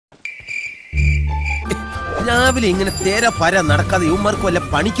രാവിലെ ഇങ്ങനെ തേര പര നടക്കാതെ ഇവന്മാർക്ക് വല്ല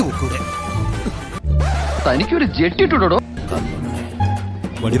പണിക്ക് പോക്കൂടെ? തനിക്കൊരു ജെട്ടിട്ടുടോ.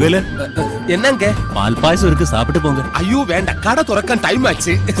 എന്നാ പാൽപ്പായസം ഇருக்கு സാപ്പിട്ട് പോങ്ക. അയ്യോ വേണ്ട, കട തുറക്കാൻ ടൈം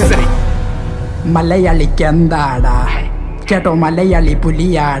ആச்சு. ശരി. മലയാളിക്ക് എന്താടാ കേട്ടോ, മലയാളി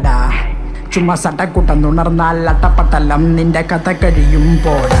പുലിയാടാ. ചുമ്മാ സട്ടക്കൂട്ടം തുണർന്നാൽ അട്ടപ്പട്ടലം നിന്റെ കഥ കഴിയും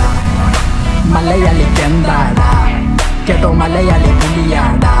പോടാ. മലയാളിക്ക് എന്താടാ കേട്ടോ, മലയാളി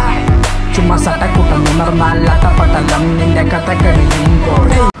പുലിയാടാ. ചുമ്മാ സട്ടക്കൂട്ടം തുണർന്നാൽ അട്ടപ്പട്ടലം നിന്റെ കഥ കഴിയും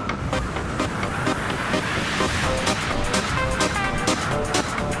പോടാ.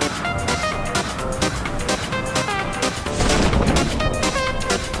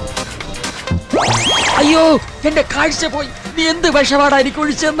 അയ്യോ എന്റെ കാഴ്ച പോയി. നീ എന്ത് വിഷപാടാ എനിക്ക്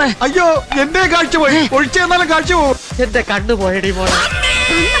ഒഴിച്ചെന്ന്? അയ്യോ എന്റെ കാഴ്ച പോയി. ഒഴിച്ചെന്നാലും കാഴ്ച പോകും. എന്റെ കണ്ണു പോയടി മോളെ.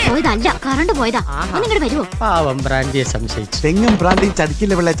 പോയതല്ല, കറണ്ട് പോയതാ. ഒന്നിങ്ങോട്ട് വരുമോ? പാവം ബ്രാൻഡിയെ സംശയിച്ചു. തെങ്ങും ബ്രാൻഡിയും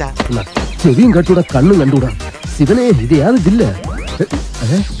ചതിക്കില്ല വെള്ളച്ചാ. ചെവിയും കട്ടൂടാ കണ്ണും കണ്ടൂടാ. ശിവനെ ഇത് യാതില്ല.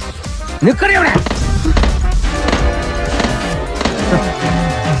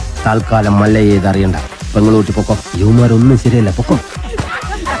 തൽക്കാലം മല്ലയെ ഇതറിയണ്ട. പെങ്ങളൂട്ടി പൊക്കം. യുവമാരൊന്നും ശരിയല്ല, പൊക്കം.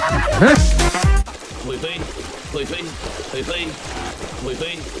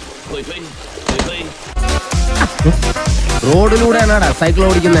 റോഡിലൂടെയാണാടാ സൈക്കിൾ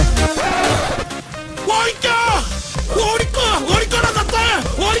ഓടിക്കുന്നത്.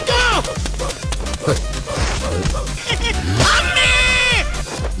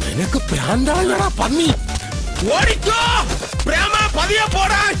 നിനക്ക് പ്രാന്താളടാ പന്നി. ഓടിക്കോ പ്രേമ, പതിയെ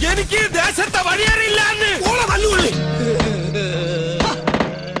പോടാ. എനിക്ക് ദേശത്തെ വഴിയറിയില്ലാന്ന്.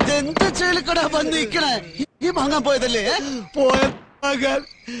 എന്ത് ചേലിക്കടാ വന്നിക്കണേ? ഈ വാങ്ങാൻ പോയതല്ലേ? പോയാൻ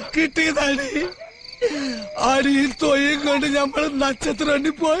കിട്ടിയതാണ്. അടിയിൽ തൊയ്യും കൊണ്ട് ഞമ്മള് നക്ഷത്രം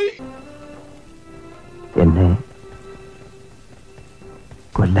പോയി. എന്നെ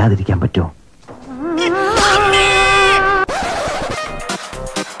കൊല്ലാതിരിക്കാൻ പറ്റുമോ?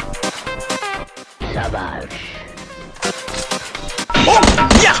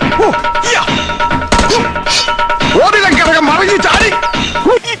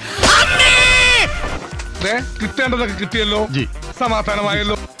 കിട്ടേണ്ടതൊക്കെ കിട്ടിയല്ലോ,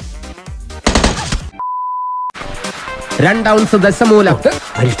 സമാധാനമായല്ലോ. 2 ഔൺസ് ദശമൂലം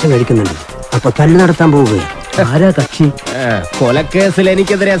അരിഷ്ടം കഴിക്കുന്നുണ്ട്. അപ്പൊ തല്ലു നടത്താൻ പോവുകയാണ്. ആരാ കക്ഷി? കൊലക്കേസിൽ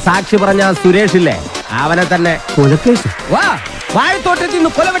എനിക്കെതിരെ സാക്ഷി പറഞ്ഞ സുരേഷില്ലേ, അവനെ തന്നെ. കൊലക്കേസ്? വാ, വാഴത്തോട്ടത്തിൽ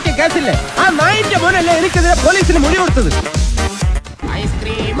നിന്ന് കൊലവെട്ടിയ കേസില്ലേ, ആ നായിന്റെ മോനല്ലേ എനിക്കെതിരെ പോലീസിന് മൊഴി കൊടുത്തത്.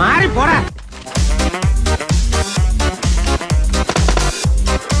 മാറി പോടാ.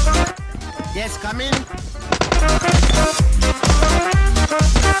 Yes, come in.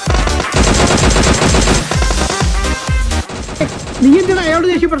 നീ എന്തിനാ അയാളോട്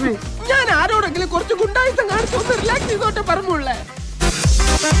ദേഷ്യപ്പെടുന്നേ? ഞാൻ ആരോടെങ്കിലും കുറച്ച് ഗുണ്ടായിസം കാണിച്ചു ഒന്ന് റിലാക്സ് ചെയ്തോട്ടെ പറഞ്ഞുള്ളേ.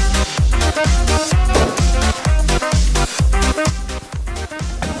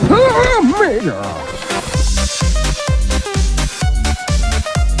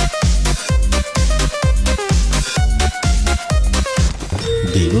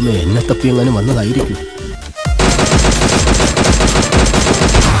 ദൈവമേ, എന്നെ തപ്പി എങ്ങനെ വന്നതായിരിക്കും.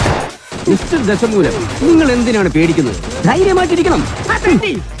 മിസ്റ്റർ ദശമൂലം, നിങ്ങൾ എന്തിനാണ് പേടിക്കുന്നത്? ധൈര്യമായിട്ടിരിക്കണം.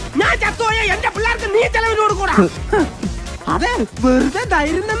 ഞാൻ ചത്തോയ എന്റെ പിള്ളേർക്ക് നീ ചെലവിന് കൊടുക്കൂടാ. അതെ, വെറുതെ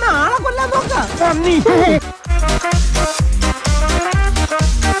ധൈര്യം നിന്ന് ആളെ കൊല്ലാൻ നോക്കാം.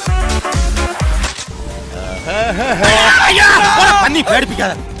 പന്നി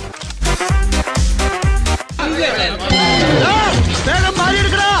പേടിപ്പിക്കാതെ.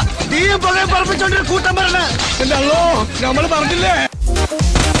 നീയും പുകയും പറപ്പിച്ചോണ്ടൊരു കൂട്ടം പറഞ്ഞേ. എന്റെ അല്ലോ, നമ്മള് പറഞ്ഞില്ലേ?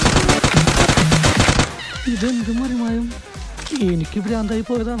 ഇതെന്ത് മറിമായും? എനിക്ക് ഭ്രാന്തായി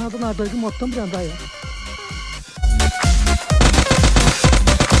പോയതാണ്, അത് നാട്ടുകാർക്ക് മൊത്തം ഭ്രാന്തായ.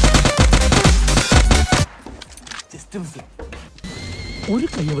 ഒരു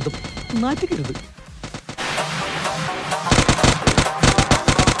കയ്യബദ്ധം നാറ്റിക്കരുത്.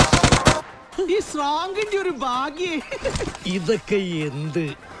 ഈ സ്ട്രോങ്ങിന്റെ ഒരു ഭാഗ്യേ. ഇതൊക്കെ എന്ത്?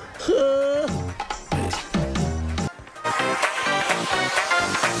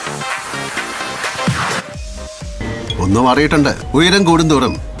 ഒന്നും അറിയിട്ടുണ്ട്. ഉയരം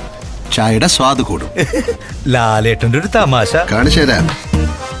കൂടുന്തോറും ചായയുടെ സ്വാദ് കൂടും. ലാലേട്ടന്റെ ഒരു തമാശ കാണിച്ചു തരാം.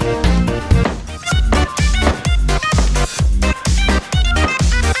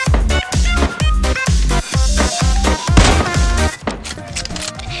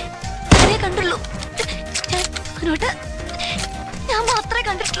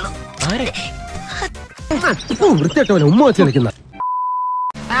 വൃത്തിയായിട്ടവനെ ഉമ്മ വെച്ച് കളിക്കുന്ന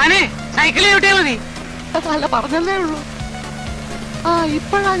സൈക്കിളിൽ വിട്ടേ മതി. അല്ല, പറഞ്ഞല്ലേ ഉള്ളൂ. ആ,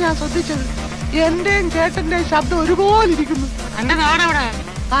 ഇപ്പോഴാ ഞാൻ ശ്രദ്ധിച്ചത്. എന്റെയും ചേട്ടന്റെയും ശബ്ദം ഒരുപോലെ ഇരിക്കുന്നു. എന്റെ നാടെവിടെ?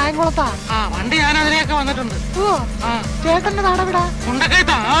 കായംകുളത്താ വണ്ടി ഞാൻ അതിലേക്ക് വന്നിട്ടുണ്ട്. ഓ ചേട്ടന്റെ നാടെവിടാ?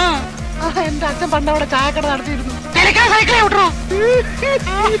 ഉണ്ടക്കയത്താ. എന്റെ അച്ഛൻ പണ്ടവിടെ ചായക്കട നടത്തിയിരുന്നു. സൈക്കിളെ വിട്ടോ.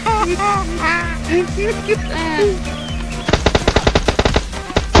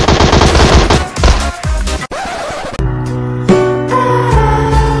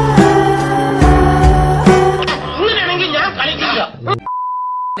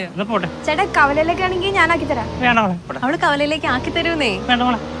 ചേട്ടാ കവലയിലേക്ക് ആണെങ്കിൽ ഞാൻ ആക്കി തരാം. അവള് കവലയിലേക്ക് ആക്കി തരൂന്നേ.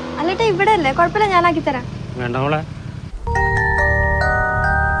 അല്ലേട്ടാ ഇവിടെ അല്ലേ, കുഴപ്പമില്ല, ഞാൻ ആക്കി തരാം.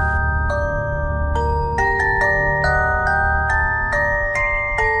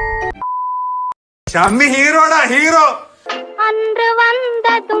 ഹീറോടാ ഹീറോ. അன்று വന്ന